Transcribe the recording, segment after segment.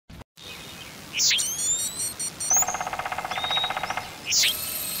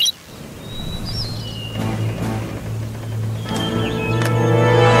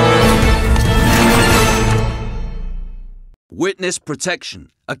Witness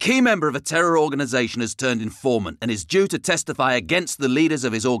protection. A key member of a terror organisation has turned informant and is due to testify against the leaders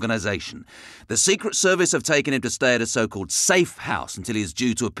of his organisation. The Secret Service have taken him to stay at a so-called safe house until he is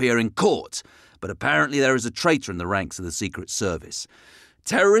due to appear in court. But apparently there is a traitor in the ranks of the Secret Service.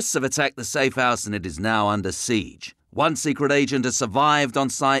 Terrorists have attacked the safe house and it is now under siege. One secret agent has survived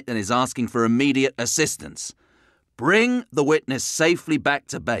on site and is asking for immediate assistance. Bring the witness safely back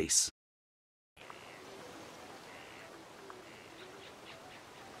to base.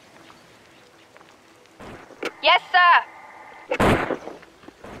 Yes, sir.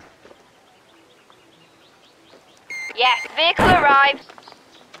 Yes, vehicle arrived.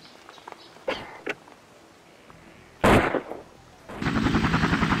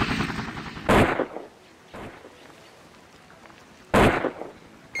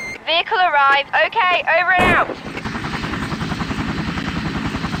 Vehicle arrived. Okay, over and out.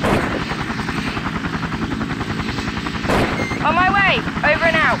 On my way, over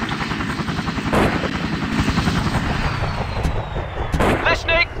and out.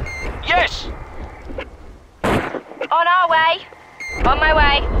 Listening? Yes! On our way. On my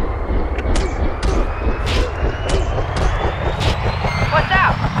way. What's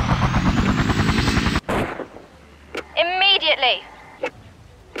up? Immediately.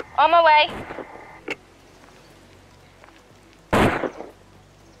 On my way.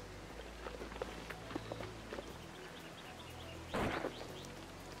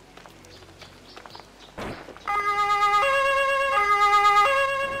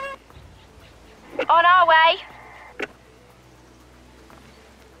 On our way.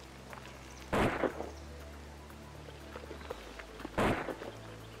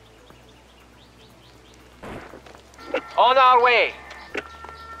 On our way.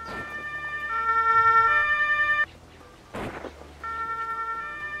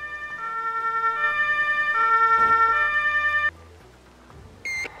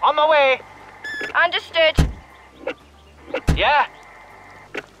 On my way. Understood. Yeah?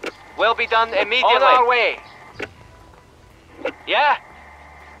 Will be done immediately. On our way. Yeah?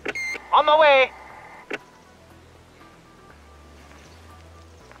 On my way.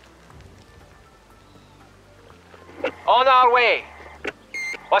 On our way.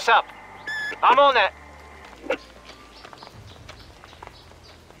 What's up? I'm on it.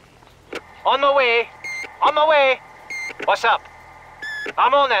 On my way. On my way. What's up?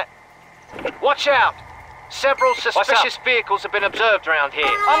 I'm on it. Watch out. Several suspicious vehicles have been observed around here.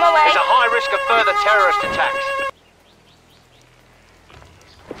 On my way. There's a high risk of further terrorist attacks.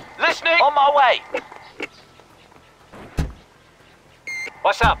 Listening? On my way.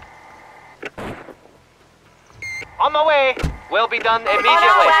 What's up? On my way. Will be done immediately. On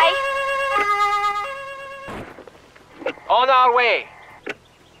our way. On our way.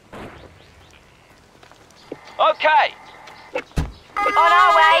 Okay. On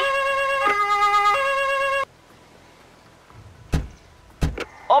our way.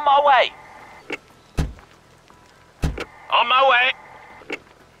 On my way. On my way.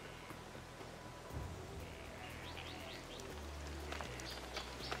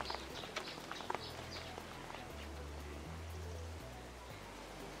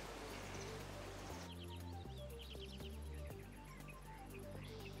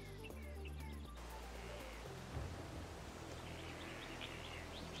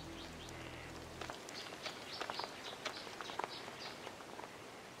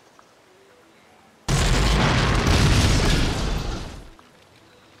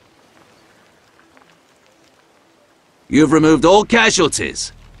 You've removed all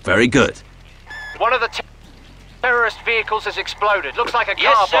casualties. Very good. One of the terrorist vehicles has exploded. Looks like a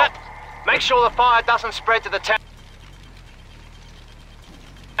car bomb. Make sure the fire doesn't spread to the town's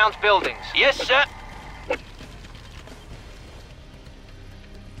buildings. Yes, sir.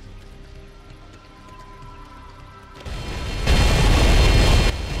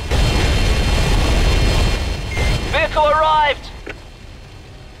 Vehicle arrived.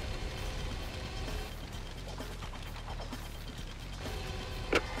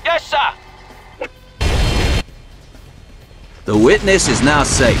 Yes, sir. The witness is now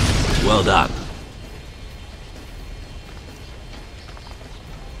safe. Well done.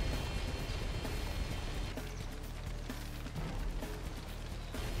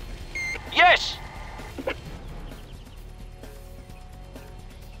 Yes.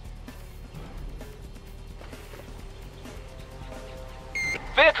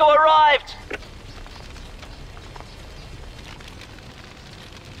 Vehicle arrived.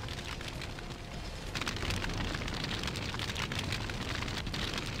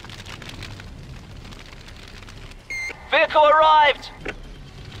 Vehicle arrived!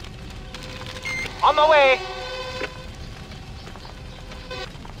 On my way!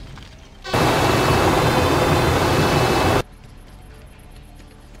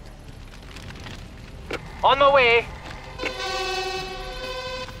 On my way!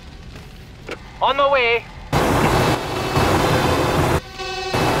 On my way!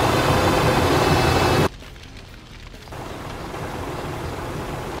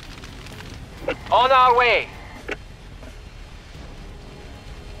 On our way!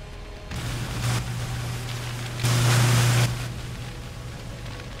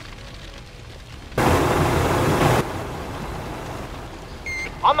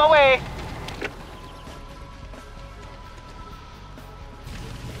 On my way!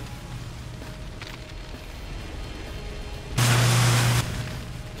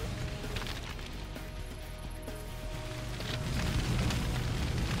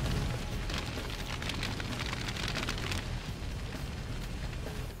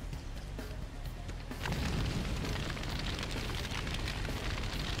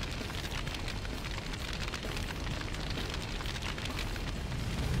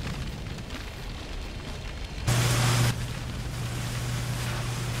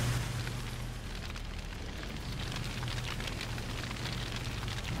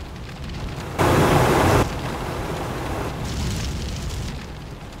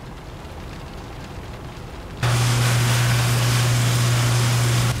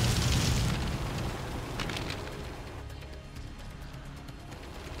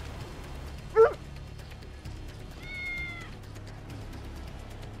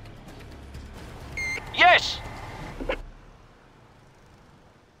 Yes!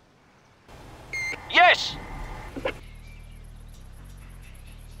 Yes!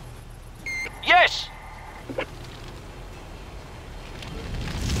 Yes!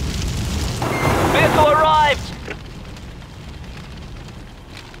 Vehicle arrived!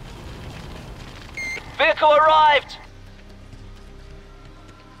 Vehicle arrived!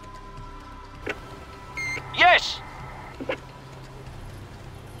 Yes!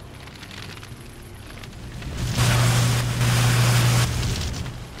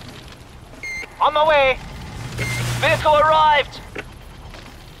 On my way! Vehicle arrived!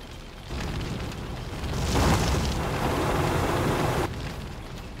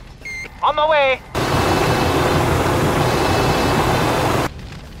 On my way!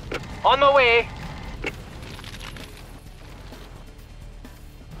 On my way!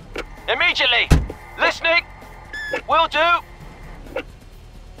 Immediately! Listening! Will do!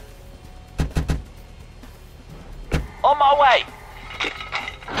 On my way!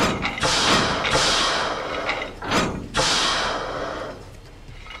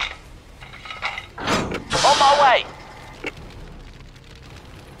 On my way!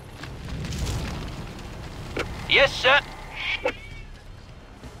 Yes, sir.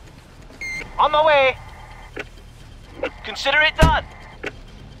 On my way! Consider it done!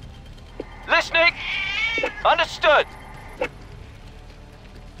 Listening! Understood!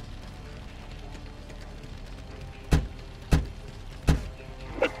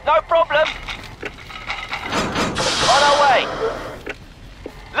 No problem! On our way!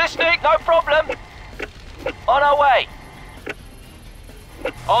 Listening! No problem! On our way!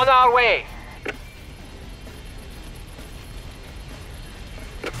 On our way!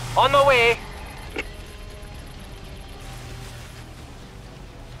 On my way!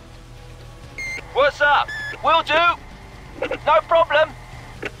 What's up? Will do! No problem!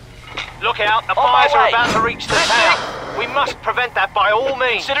 Look out, the fires are about to reach the town. We must prevent that by all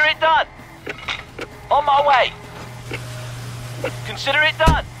means. Consider it done! On my way! Consider it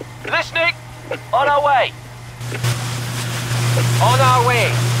done! Listening! On our way! On our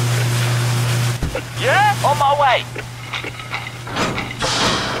way! Yeah? On my way!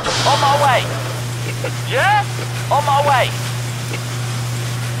 On my way! Yeah? On my way!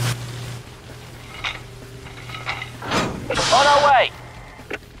 On our way!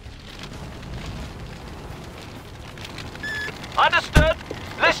 Understood!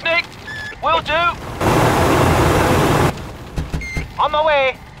 Listening! Will do! On my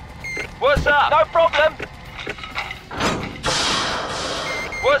way! What's up? No problem!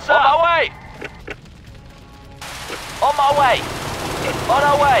 What's up? On my way! On my way! On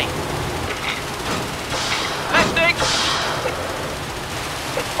our way! Listening!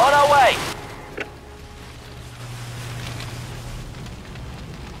 On our way!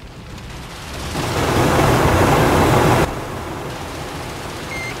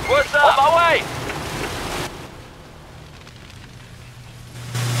 What's up? On my way!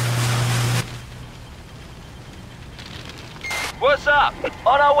 What's up?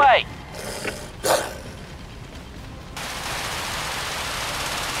 On our way!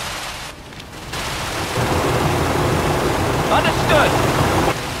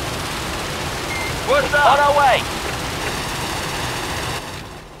 What's up? On our way.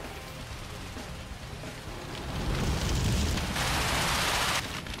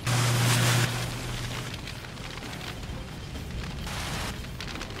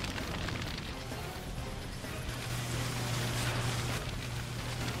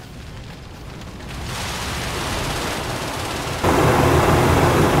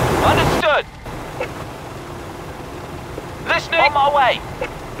 Understood. Listening. On my way.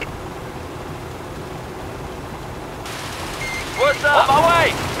 What's up? On my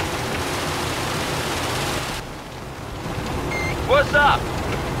way. What's up?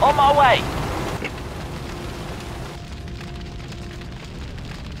 On my way.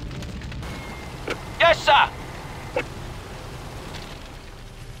 Yes, sir.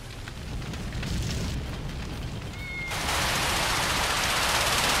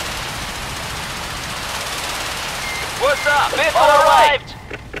 What's up? Vehicle arrived.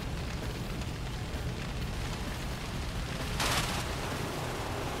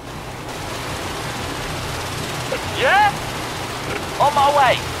 Yeah? On my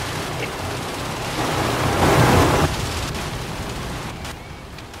way.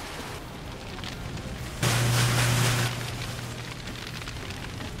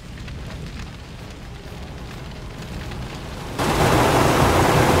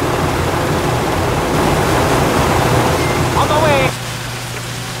 On the way.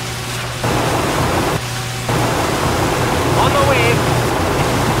 On the way.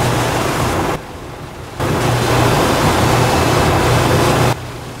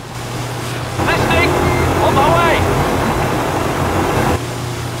 Listening. On my way.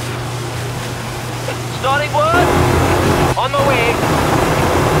 Starting word. On the way.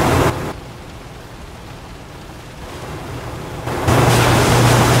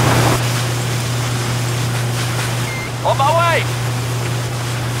 On my way.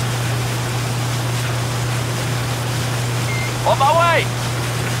 On my way.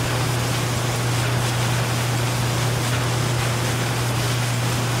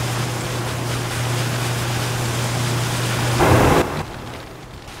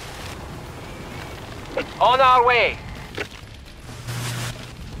 On our way.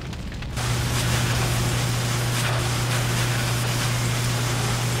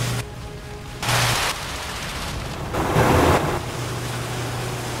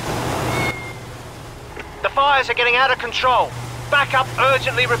 The fires are getting out of control. Backup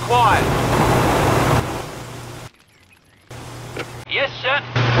urgently required. Yes, sir.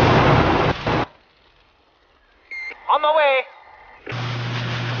 On my way.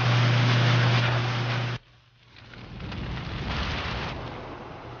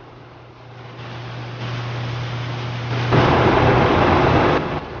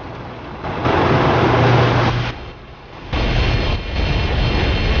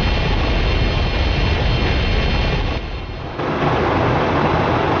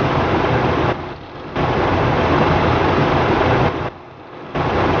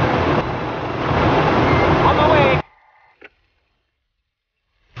 On my way.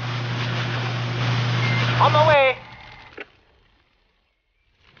 On my way.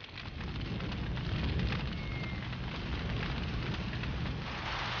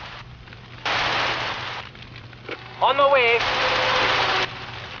 On my way.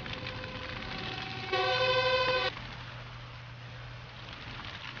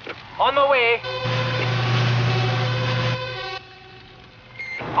 On my way.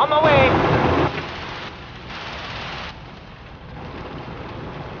 On my way.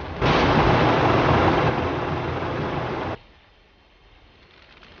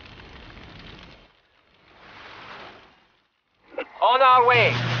 On our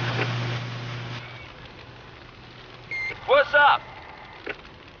way. What's up?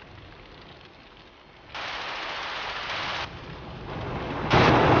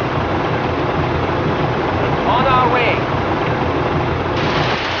 On our way.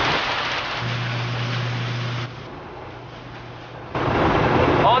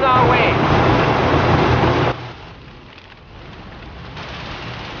 On our way.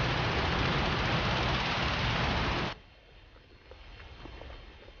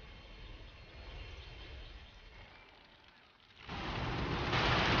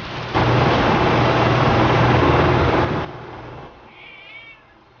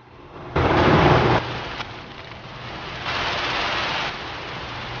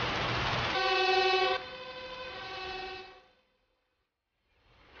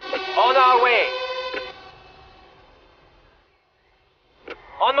 On our way.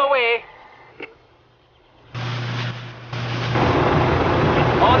 On the way.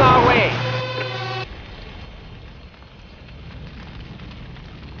 On our way.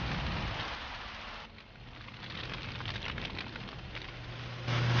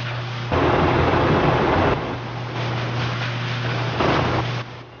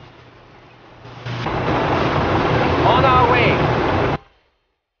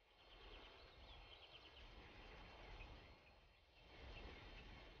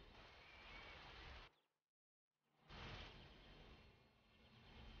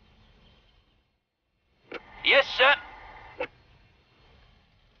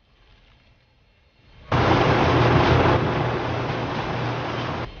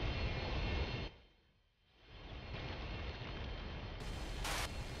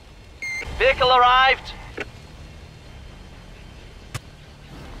 Vehicle arrived.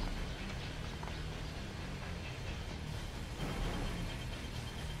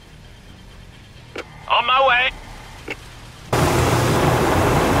 On my way.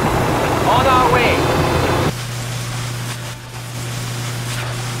 On our way.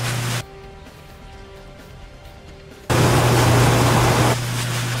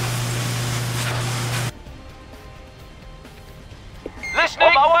 Listening.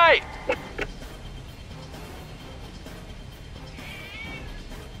 On my way.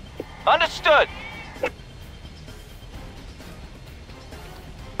 Understood.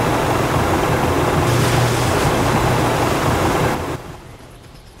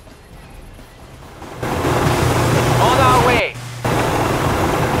 On our way.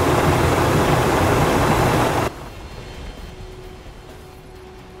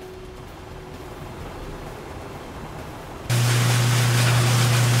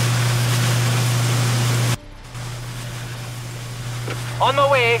 On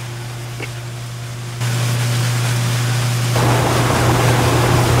my way.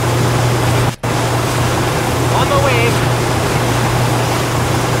 On my way.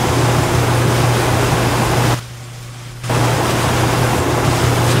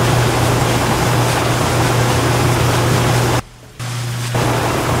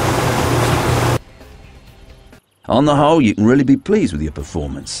 On the whole, you can really be pleased with your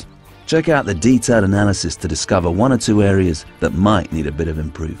performance. Check out the detailed analysis to discover one or two areas that might need a bit of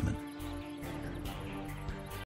improvement.